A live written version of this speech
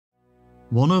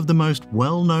One of the most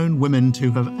well-known women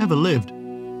to have ever lived,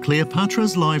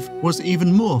 Cleopatra's life was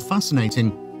even more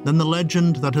fascinating than the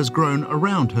legend that has grown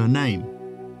around her name.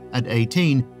 At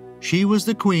 18, she was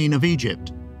the Queen of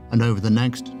Egypt, and over the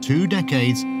next 2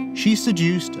 decades, she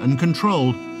seduced and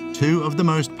controlled 2 of the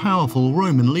most powerful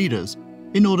Roman leaders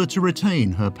in order to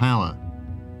retain her power.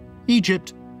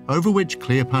 Egypt, over which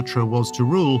Cleopatra was to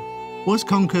rule, was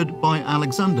conquered by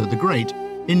Alexander the Great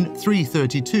in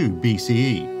 332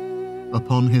 BCE.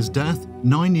 Upon his death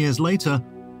 9 years later,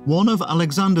 one of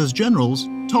Alexander's generals,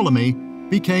 Ptolemy,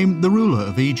 became the ruler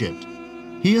of Egypt.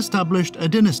 He established a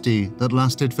dynasty that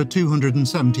lasted for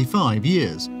 275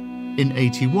 years. In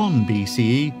 81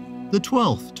 BCE, the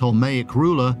 12th Ptolemaic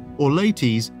ruler,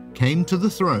 Auletes, came to the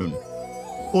throne.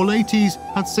 Auletes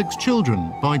had 6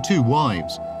 children by 2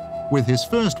 wives. With his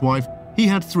first wife, he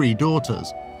had 3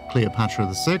 daughters,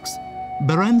 Cleopatra VI,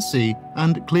 Berenice,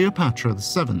 and Cleopatra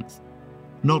VII.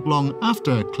 Not long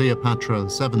after Cleopatra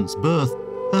VII's birth,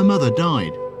 her mother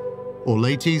died.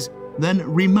 Auletes then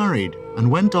remarried and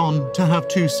went on to have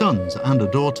 2 sons and a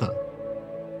daughter.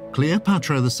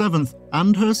 Cleopatra VII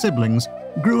and her siblings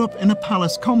grew up in a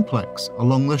palace complex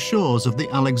along the shores of the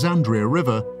Alexandria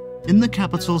River in the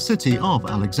capital city of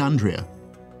Alexandria.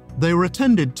 They were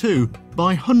attended to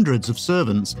by hundreds of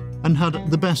servants and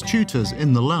had the best tutors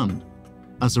in the land.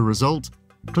 As a result,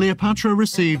 Cleopatra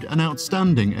received an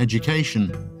outstanding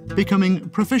education, becoming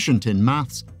proficient in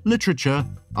maths, literature,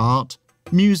 art,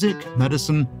 music,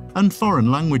 medicine, and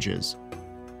foreign languages.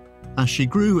 As she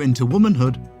grew into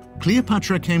womanhood,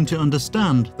 Cleopatra came to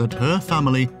understand that her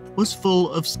family was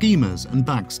full of schemers and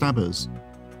backstabbers.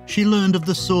 She learned of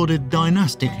the sordid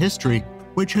dynastic history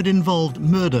which had involved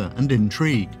murder and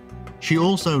intrigue. She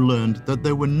also learned that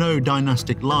there were no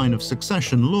dynastic line of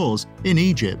succession laws in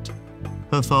Egypt.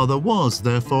 Her father was,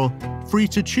 therefore, free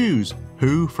to choose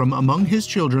who, from among his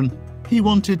children, he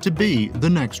wanted to be the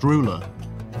next ruler.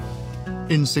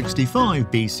 In 65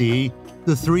 BCE,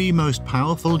 the 3 most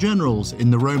powerful generals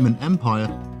in the Roman Empire,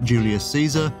 Julius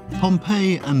Caesar,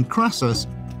 Pompey, and Crassus,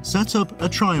 set up a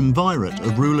triumvirate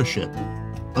of rulership.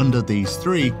 Under these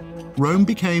 3, Rome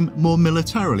became more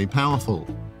militarily powerful.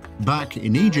 Back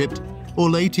in Egypt,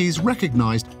 Auletes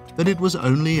recognized that it was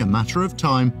only a matter of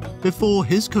time before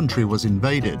his country was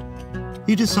invaded.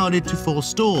 He decided to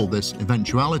forestall this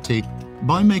eventuality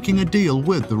by making a deal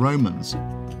with the Romans.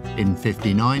 In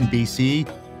 59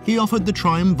 BCE, he offered the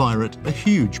triumvirate a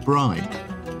huge bribe.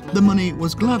 The money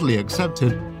was gladly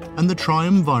accepted, and the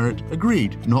triumvirate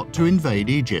agreed not to invade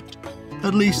Egypt,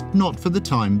 at least not for the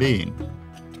time being.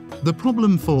 The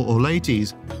problem for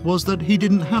Auletes was that he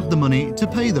didn't have the money to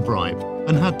pay the bribe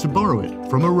and had to borrow it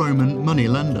from a Roman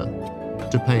moneylender.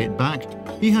 To pay it back,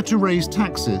 he had to raise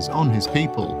taxes on his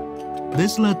people.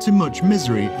 This led to much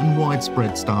misery and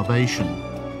widespread starvation.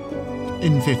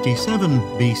 In 57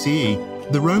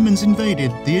 BCE, the Romans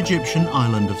invaded the Egyptian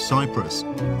island of Cyprus.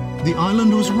 The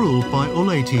island was ruled by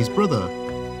Auletes' brother,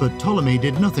 but Ptolemy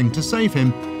did nothing to save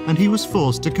him, and he was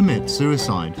forced to commit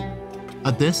suicide.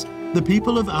 At this, the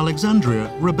people of Alexandria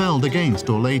rebelled against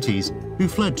Auletes, who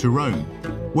fled to Rome,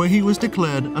 where he was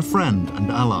declared a friend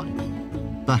and ally.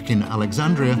 Back in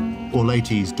Alexandria,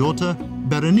 Auletes' daughter,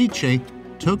 Berenice,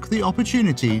 took the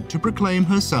opportunity to proclaim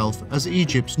herself as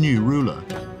Egypt's new ruler.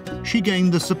 She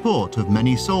gained the support of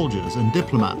many soldiers and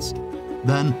diplomats.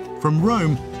 Then, from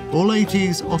Rome,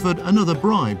 Auletes offered another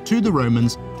bribe to the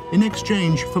Romans in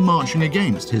exchange for marching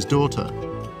against his daughter.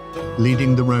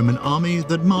 Leading the Roman army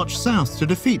that marched south to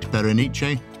defeat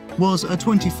Berenice was a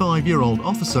 25-year-old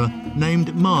officer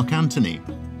named Mark Antony.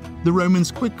 The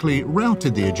Romans quickly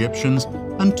routed the Egyptians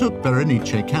and took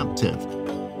Berenice captive.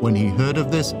 When he heard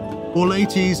of this,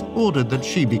 Auletes ordered that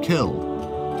she be killed.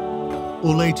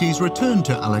 Auletes returned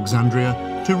to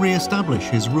Alexandria to re-establish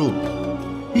his rule.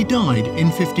 He died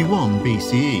in 51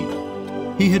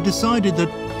 BCE. He had decided that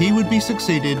he would be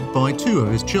succeeded by 2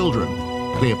 of his children.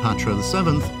 Cleopatra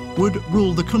VII would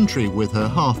rule the country with her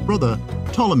half-brother,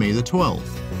 Ptolemy XII.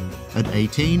 At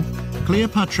 18,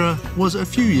 Cleopatra was a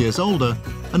few years older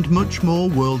and much more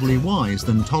worldly wise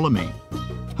than Ptolemy.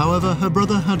 However, her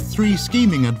brother had 3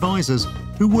 scheming advisors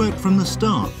who worked from the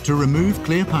start to remove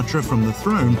Cleopatra from the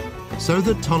throne so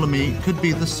that Ptolemy could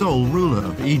be the sole ruler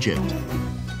of Egypt.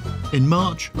 In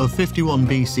March of 51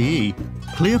 BCE,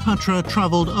 Cleopatra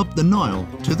traveled up the Nile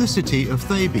to the city of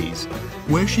Thebes,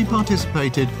 where she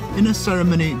participated in a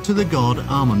ceremony to the god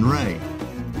Amun-Re.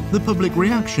 The public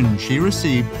reaction she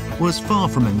received was far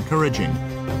from encouraging,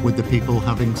 with the people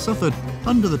having suffered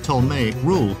under the Ptolemaic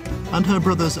rule and her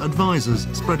brother's advisors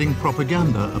spreading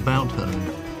propaganda about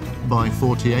her. By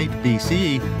 48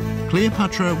 BCE,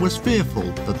 Cleopatra was fearful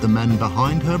that the men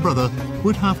behind her brother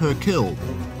would have her killed,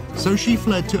 so she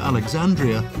fled to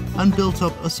Alexandria and built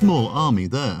up a small army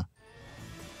there.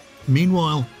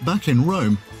 Meanwhile, back in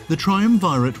Rome, the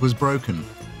triumvirate was broken,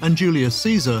 and Julius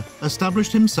Caesar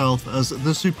established himself as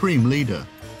the supreme leader.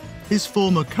 His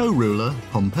former co-ruler,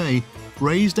 Pompey,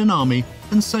 raised an army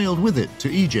and sailed with it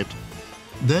to Egypt.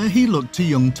 There he looked to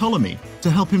young Ptolemy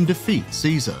to help him defeat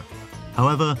Caesar.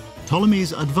 However,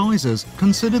 Ptolemy's advisors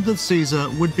considered that Caesar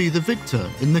would be the victor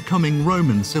in the coming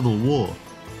Roman civil war.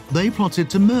 They plotted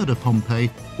to murder Pompey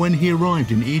when he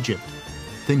arrived in Egypt.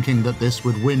 Thinking that this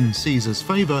would win Caesar's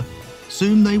favor,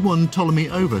 soon they won Ptolemy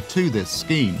over to this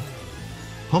scheme.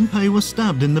 Pompey was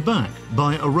stabbed in the back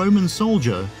by a Roman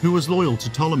soldier who was loyal to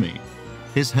Ptolemy.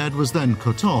 His head was then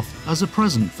cut off as a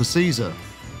present for Caesar.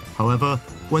 However,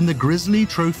 when the grisly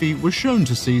trophy was shown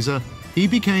to Caesar, he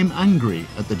became angry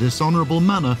at the dishonorable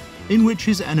manner in which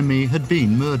his enemy had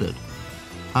been murdered.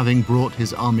 Having brought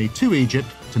his army to Egypt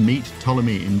to meet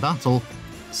Ptolemy in battle,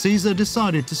 Caesar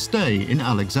decided to stay in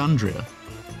Alexandria.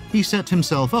 He set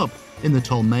himself up in the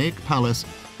Ptolemaic palace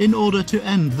in order to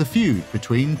end the feud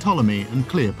between Ptolemy and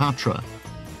Cleopatra.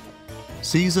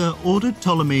 Caesar ordered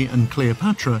Ptolemy and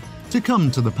Cleopatra to come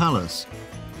to the palace.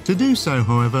 To do so,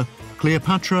 however,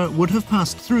 Cleopatra would have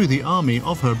passed through the army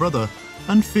of her brother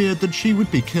and feared that she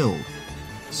would be killed.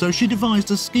 So she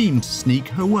devised a scheme to sneak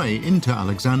her way into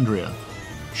Alexandria.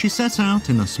 She set out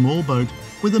in a small boat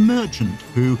with a merchant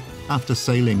who, after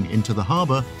sailing into the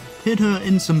harbour, hid her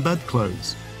in some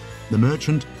bedclothes. The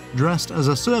merchant, dressed as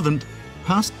a servant,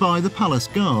 passed by the palace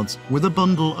guards with a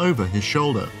bundle over his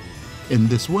shoulder. In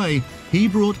this way, he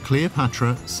brought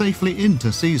Cleopatra safely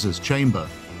into Caesar's chamber.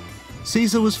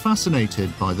 Caesar was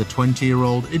fascinated by the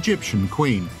 20-year-old Egyptian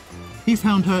queen. He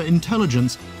found her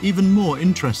intelligence even more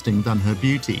interesting than her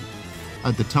beauty.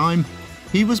 At the time,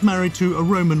 he was married to a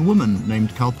Roman woman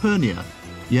named Calpurnia,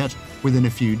 yet within a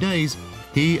few days,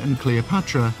 he and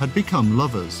Cleopatra had become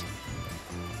lovers.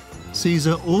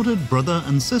 Caesar ordered brother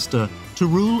and sister to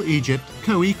rule Egypt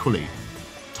co-equally.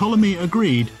 Ptolemy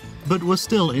agreed, but was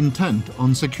still intent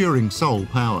on securing sole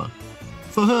power.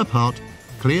 For her part,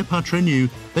 Cleopatra knew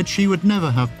that she would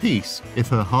never have peace if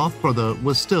her half-brother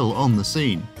was still on the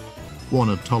scene. One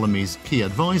of Ptolemy's key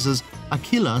advisors,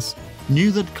 Auletes,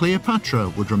 knew that Cleopatra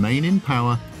would remain in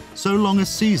power so long as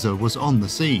Caesar was on the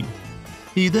scene.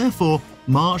 He therefore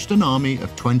marched an army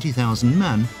of 20,000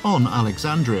 men on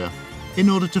Alexandria in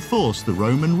order to force the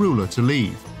Roman ruler to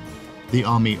leave. The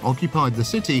army occupied the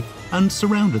city and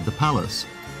surrounded the palace.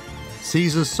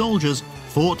 Caesar's soldiers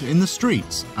fought in the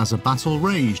streets as a battle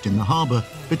raged in the harbour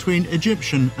between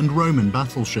Egyptian and Roman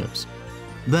battleships.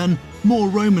 Then, more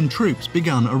Roman troops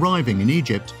began arriving in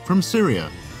Egypt from Syria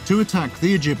to attack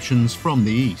the Egyptians from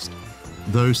the east.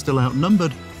 Though still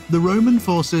outnumbered, the Roman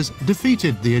forces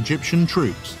defeated the Egyptian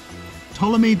troops.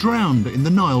 Ptolemy drowned in the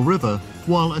Nile River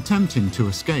while attempting to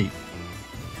escape.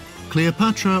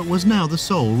 Cleopatra was now the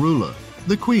sole ruler,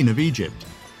 the Queen of Egypt.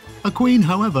 A queen,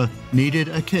 however, needed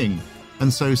a king,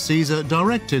 and so Caesar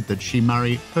directed that she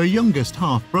marry her youngest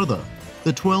half-brother,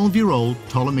 the 12-year-old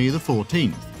Ptolemy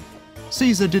XIV.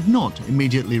 Caesar did not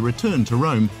immediately return to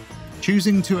Rome,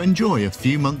 choosing to enjoy a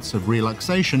few months of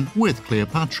relaxation with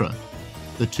Cleopatra.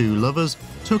 The two lovers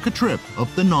took a trip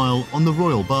up the Nile on the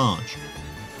royal barge.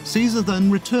 Caesar then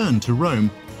returned to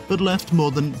Rome, but left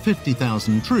more than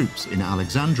 50,000 troops in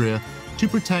Alexandria to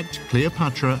protect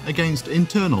Cleopatra against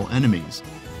internal enemies.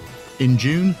 In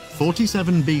June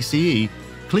 47 BCE,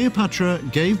 Cleopatra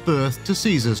gave birth to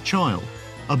Caesar's child,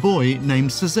 a boy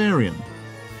named Caesarion.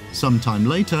 Sometime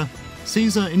later,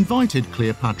 Caesar invited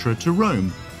Cleopatra to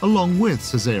Rome along with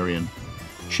Caesarion.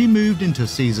 She moved into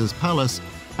Caesar's palace,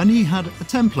 and he had a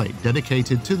template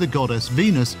dedicated to the goddess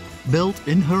Venus built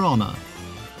in her honor,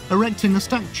 erecting a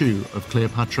statue of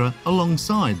Cleopatra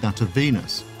alongside that of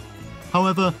Venus.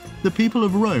 However, the people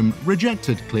of Rome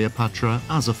rejected Cleopatra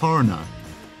as a foreigner.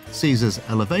 Caesar's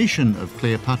elevation of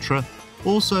Cleopatra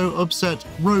also upset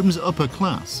Rome's upper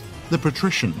class, the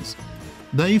patricians.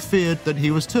 They feared that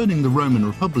he was turning the Roman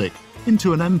Republic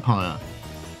into an empire.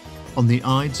 On the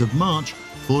Ides of March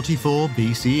 44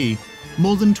 BCE,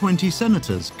 more than 20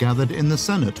 senators gathered in the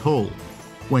Senate Hall.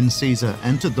 When Caesar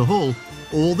entered the hall,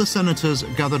 all the senators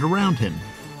gathered around him.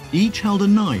 Each held a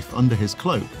knife under his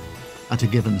cloak. At a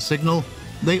given signal,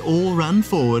 they all ran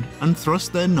forward and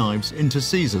thrust their knives into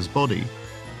Caesar's body.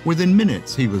 Within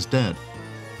minutes, he was dead.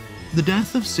 The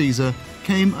death of Caesar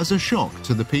came as a shock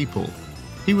to the people.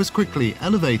 He was quickly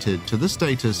elevated to the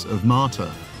status of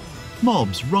martyr.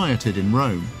 Mobs rioted in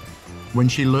Rome. When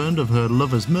she learned of her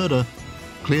lover's murder,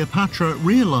 Cleopatra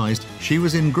realized she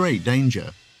was in great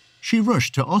danger. She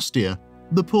rushed to Ostia,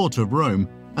 the port of Rome,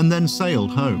 and then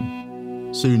sailed home.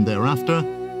 Soon thereafter,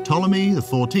 Ptolemy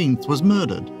XIV was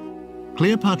murdered.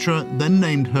 Cleopatra then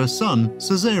named her son,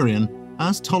 Caesarion,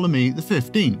 as Ptolemy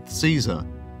XV Caesar.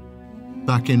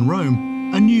 Back in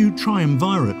Rome, a new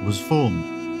triumvirate was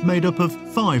formed, made up of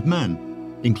 5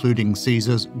 men, including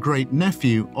Caesar's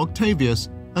great-nephew Octavius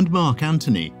and Mark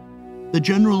Antony, the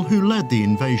general who led the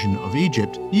invasion of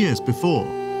Egypt years before.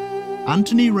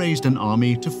 Antony raised an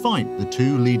army to fight the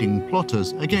 2 leading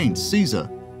plotters against Caesar,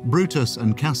 Brutus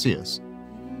and Cassius.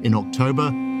 In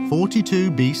October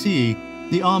 42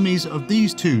 BCE, the armies of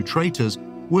these 2 traitors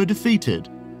were defeated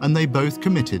and they both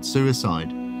committed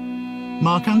suicide.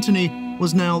 Mark Antony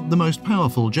was now the most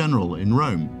powerful general in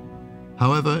Rome.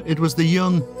 However, it was the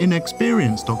young,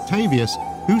 inexperienced Octavius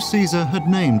who Caesar had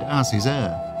named as his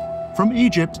heir. From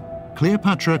Egypt,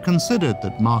 Cleopatra considered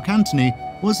that Mark Antony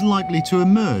was likely to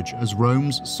emerge as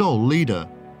Rome's sole leader.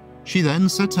 She then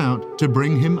set out to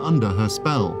bring him under her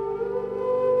spell.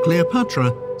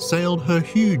 Cleopatra sailed her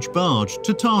huge barge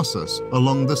to Tarsus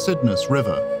along the Cydnus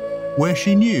River, where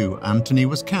she knew Antony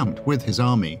was camped with his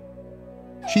army.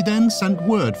 She then sent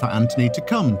word for Antony to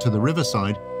come to the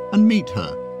riverside and meet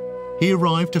her. He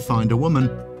arrived to find a woman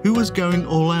who was going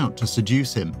all out to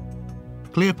seduce him.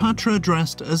 Cleopatra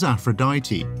dressed as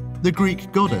Aphrodite, the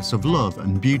Greek goddess of love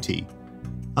and beauty.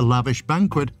 A lavish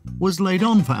banquet was laid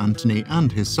on for Antony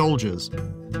and his soldiers.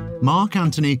 Mark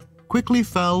Antony quickly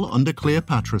fell under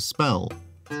Cleopatra's spell.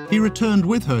 He returned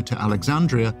with her to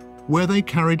Alexandria, where they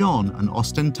carried on an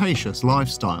ostentatious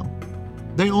lifestyle.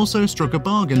 They also struck a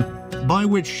bargain by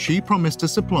which she promised to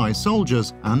supply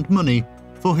soldiers and money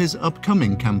for his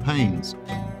upcoming campaigns.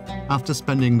 After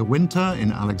spending the winter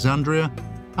in Alexandria,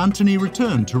 Antony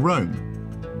returned to Rome.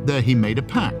 There he made a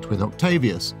pact with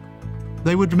Octavius.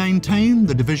 They would maintain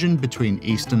the division between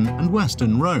Eastern and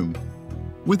Western Rome,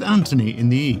 with Antony in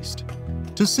the east.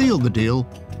 To seal the deal,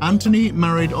 Antony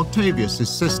married Octavius's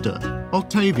sister,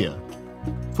 Octavia.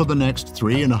 For the next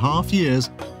 3.5 years,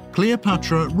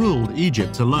 Cleopatra ruled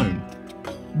Egypt alone.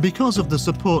 Because of the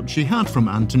support she had from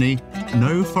Antony,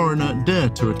 no foreigner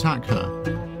dared to attack her.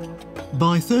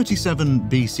 By 37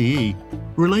 BCE,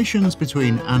 relations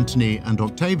between Antony and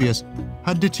Octavius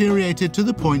had deteriorated to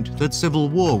the point that civil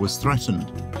war was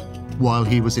threatened. While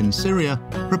he was in Syria,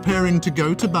 preparing to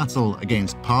go to battle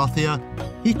against Parthia,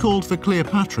 he called for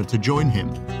Cleopatra to join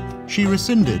him. She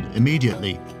rescinded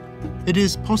immediately. It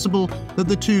is possible that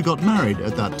the 2 got married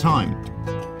at that time.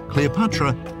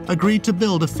 Cleopatra agreed to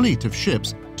build a fleet of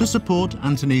ships to support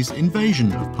Antony's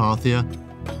invasion of Parthia.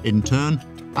 In turn,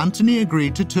 Antony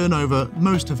agreed to turn over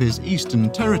most of his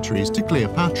eastern territories to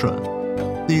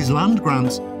Cleopatra. These land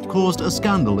grants caused a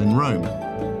scandal in Rome.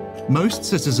 Most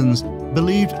citizens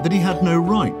believed that he had no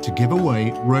right to give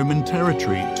away Roman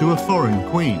territory to a foreign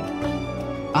queen.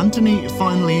 Antony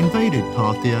finally invaded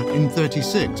Parthia in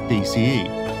 36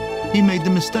 BCE. He made the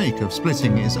mistake of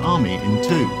splitting his army in 2.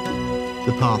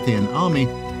 The Parthian army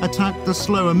attacked the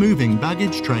slower-moving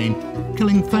baggage train,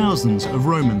 killing thousands of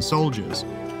Roman soldiers.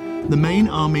 The main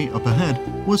army up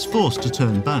ahead was forced to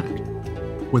turn back.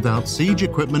 Without siege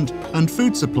equipment and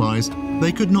food supplies,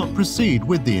 they could not proceed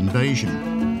with the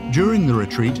invasion. During the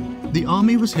retreat, the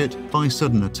army was hit by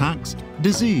sudden attacks,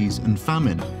 disease and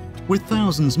famine, with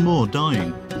thousands more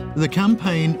dying. The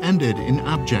campaign ended in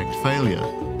abject failure.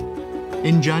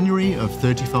 In January of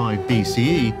 35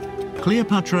 BCE,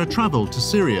 Cleopatra traveled to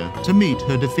Syria to meet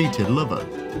her defeated lover.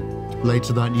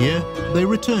 Later that year, they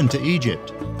returned to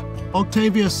Egypt.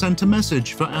 Octavius sent a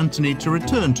message for Antony to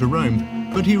return to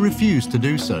Rome, but he refused to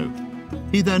do so.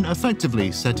 He then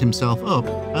effectively set himself up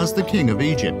as the king of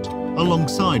Egypt,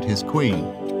 alongside his queen.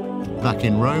 Back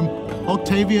in Rome,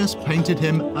 Octavius painted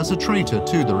him as a traitor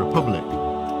to the Republic.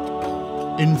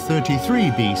 In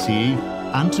 33 BCE,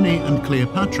 Antony and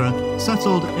Cleopatra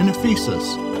settled in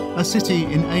Ephesus, a city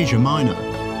in Asia Minor.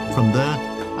 From there,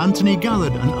 Antony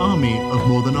gathered an army of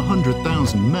more than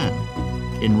 100,000 men.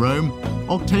 In Rome,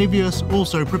 Octavius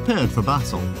also prepared for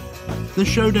battle. The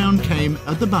showdown came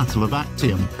at the Battle of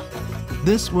Actium.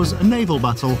 This was a naval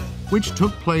battle which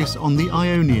took place on the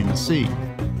Ionian Sea.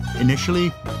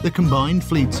 Initially, the combined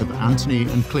fleets of Antony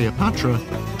and Cleopatra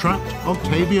trapped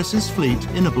Octavius's fleet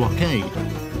in a blockade,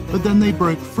 but then they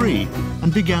broke free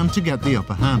and began to get the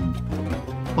upper hand.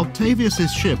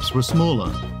 Octavius's ships were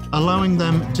smaller, allowing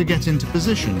them to get into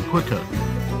position quicker.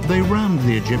 They rammed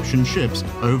the Egyptian ships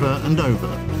over and over.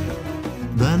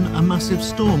 Then a massive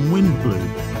storm wind blew.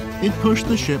 It pushed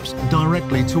the ships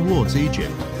directly towards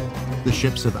Egypt. The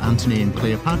ships of Antony and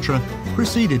Cleopatra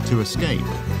proceeded to escape.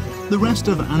 The rest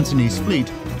of Antony's fleet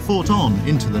fought on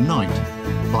into the night.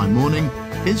 By morning,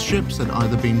 his ships had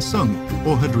either been sunk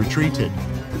or had retreated.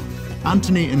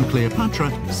 Antony and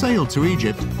Cleopatra sailed to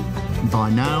Egypt, By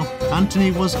now,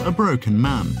 Antony was a broken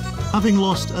man, having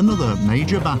lost another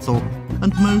major battle,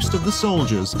 and most of the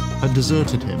soldiers had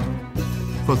deserted him.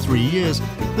 For 3 years,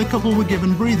 the couple were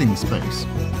given breathing space.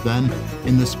 Then,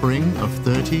 in the spring of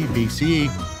 30 BCE,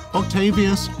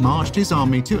 Octavius marched his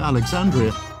army to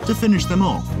Alexandria to finish them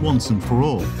off once and for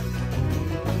all.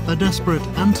 A desperate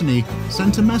Antony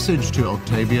sent a message to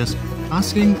Octavius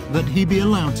asking that he be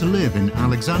allowed to live in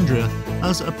Alexandria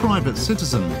as a private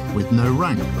citizen with no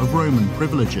rank of Roman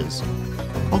privileges.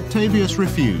 Octavius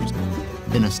refused.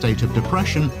 In a state of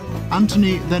depression,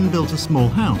 Antony then built a small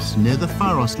house near the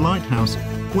Pharos lighthouse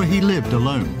where he lived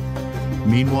alone.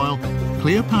 Meanwhile,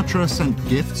 Cleopatra sent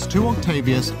gifts to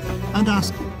Octavius and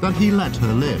asked that he let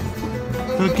her live.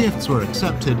 Her gifts were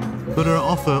accepted, but her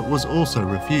offer was also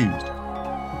refused.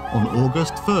 On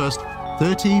August 1st,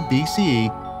 30 BCE,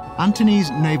 Antony's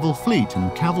naval fleet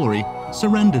and cavalry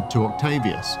surrendered to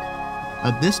Octavius.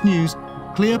 At this news,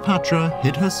 Cleopatra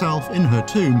hid herself in her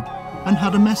tomb and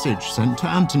had a message sent to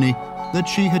Antony that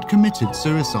she had committed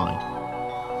suicide.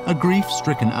 A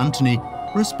grief-stricken Antony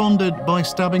responded by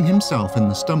stabbing himself in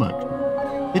the stomach.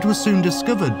 It was soon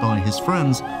discovered by his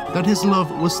friends that his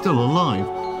love was still alive,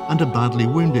 and a badly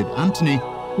wounded Antony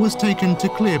was taken to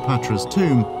Cleopatra's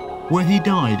tomb, where he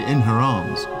died in her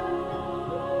arms.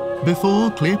 Before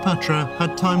Cleopatra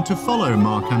had time to follow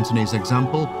Mark Antony's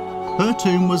example, her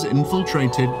tomb was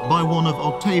infiltrated by one of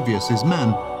Octavius's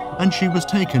men, and she was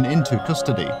taken into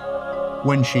custody.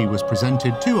 When she was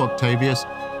presented to Octavius,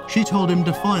 she told him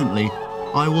defiantly,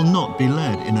 "I will not be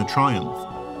led in a triumph."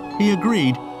 He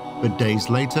agreed, but days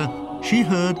later, she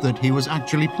heard that he was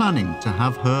actually planning to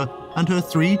have her and her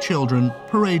 3 children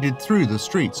paraded through the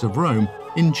streets of Rome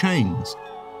in chains.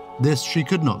 This she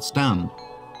could not stand.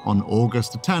 On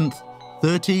August 10th,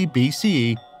 30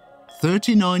 BCE,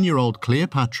 39-year-old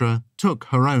Cleopatra took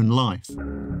her own life.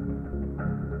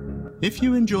 If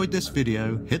you enjoyed this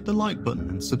video, hit the like button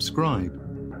and subscribe.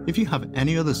 If you have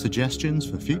any other suggestions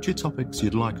for future topics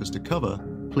you'd like us to cover,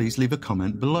 please leave a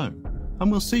comment below. And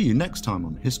we'll see you next time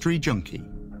on History Junkie.